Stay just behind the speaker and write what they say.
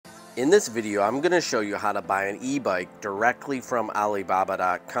In this video, I'm going to show you how to buy an e-bike directly from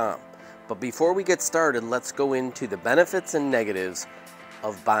Alibaba.com. But before we get started, let's go into the benefits and negatives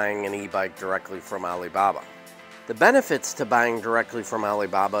of buying an e-bike directly from Alibaba. The benefits to buying directly from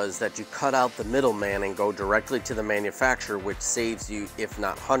Alibaba is that you cut out the middleman and go directly to the manufacturer, which saves you, if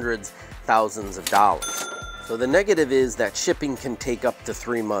not hundreds, thousands of dollars. So the negative is that shipping can take up to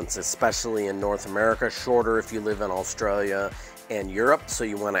 3 months, especially in North America, shorter if you live in Australia and Europe, so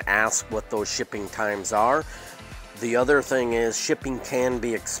you want to ask what those shipping times are. The other thing is shipping can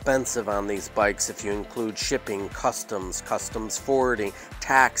be expensive on these bikes if you include shipping, customs forwarding,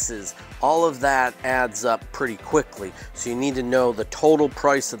 taxes. All of that adds up pretty quickly, so you need to know the total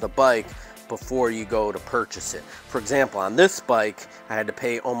price of the bike before you go to purchase it. For example, on this bike, I had to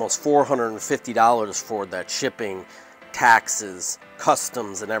pay almost $450 for that shipping, taxes,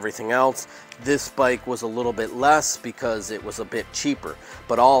 customs, and everything else. This bike was a little bit less because it was a bit cheaper.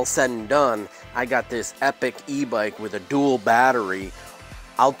 But all said and done, I got this epic e-bike with a dual battery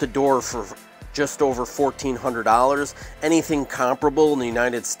out the door for just over $1,400. Anything comparable in the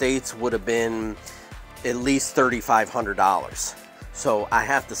United States would have been at least $3,500. So I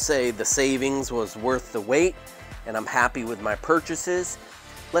have to say the savings was worth the wait, and I'm happy with my purchases.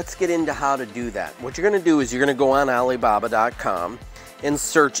 Let's get into how to do that. What you're going to do is you're going to go on Alibaba.com and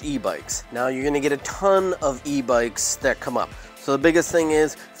search e-bikes. Now you're going to get a ton of e-bikes that come up. So the biggest thing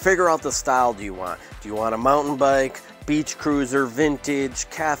is figure out the style do you want. Do you want a mountain bike, beach cruiser, vintage,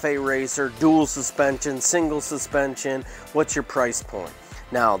 cafe racer, dual suspension, single suspension? What's your price point?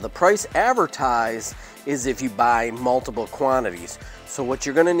 Now the price advertised is if you buy multiple quantities. So what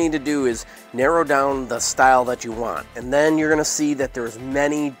you're going to need to do is narrow down the style that you want, and then you're going to see that there's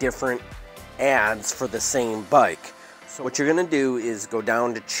many different ads for the same bike. So what you're going to do is go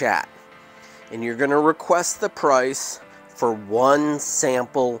down to chat, and you're going to request the price for one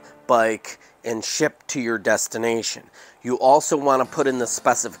sample bike and ship to your destination. You also want to put in the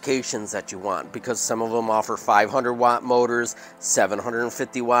specifications that you want, because some of them offer 500 watt motors,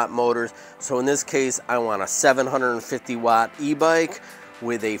 750 watt motors. So in this case, I want a 750 watt e-bike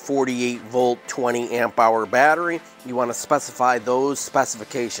with a 48 volt 20 amp hour battery. You want to specify those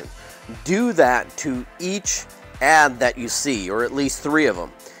specifications. Do that to each ad that you see, or at least 3 of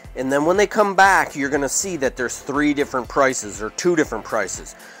them. And then when they come back, you're going to see that there's 3 different prices or 2 different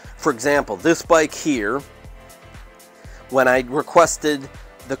prices. For example, this bike here, when I requested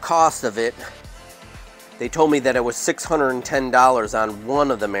the cost of it, they told me that it was $610 on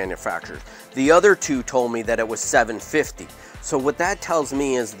one of the manufacturers. The other 2 told me that it was $750. So what that tells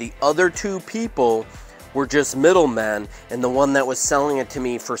me is the other 2 people were just middlemen, and the one that was selling it to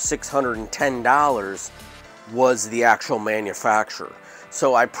me for $610 was the actual manufacturer.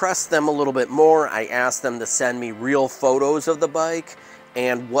 So I pressed them a little bit more. I asked them to send me real photos of the bike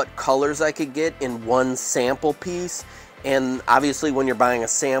and what colors I could get in one sample piece. And obviously when you're buying a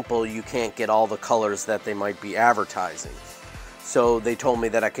sample, you can't get all the colors that they might be advertising. So they told me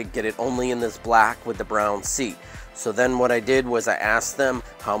that I could get it only in this black with the brown seat. So then what I did was I asked them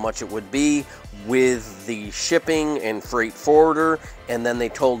how much it would be with the shipping and freight forwarder, and then they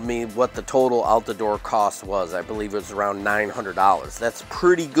told me what the total out the door cost was. I believe it was around $900. That's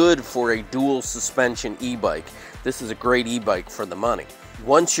pretty good for a dual suspension e-bike. This is a great e-bike for the money.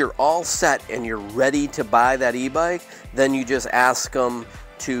 Once you're all set and you're ready to buy that e-bike, then you just ask them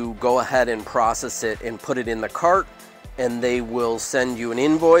to go ahead and process it and put it in the cart, and they will send you an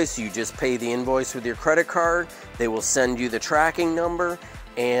invoice. You just pay the invoice with your credit card. They will send you the tracking number,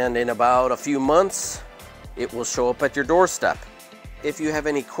 and in about a few months, it will show up at your doorstep. If you have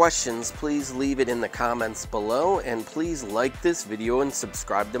any questions, please leave it in the comments below, and please like this video and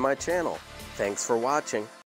subscribe to my channel. Thanks for watching.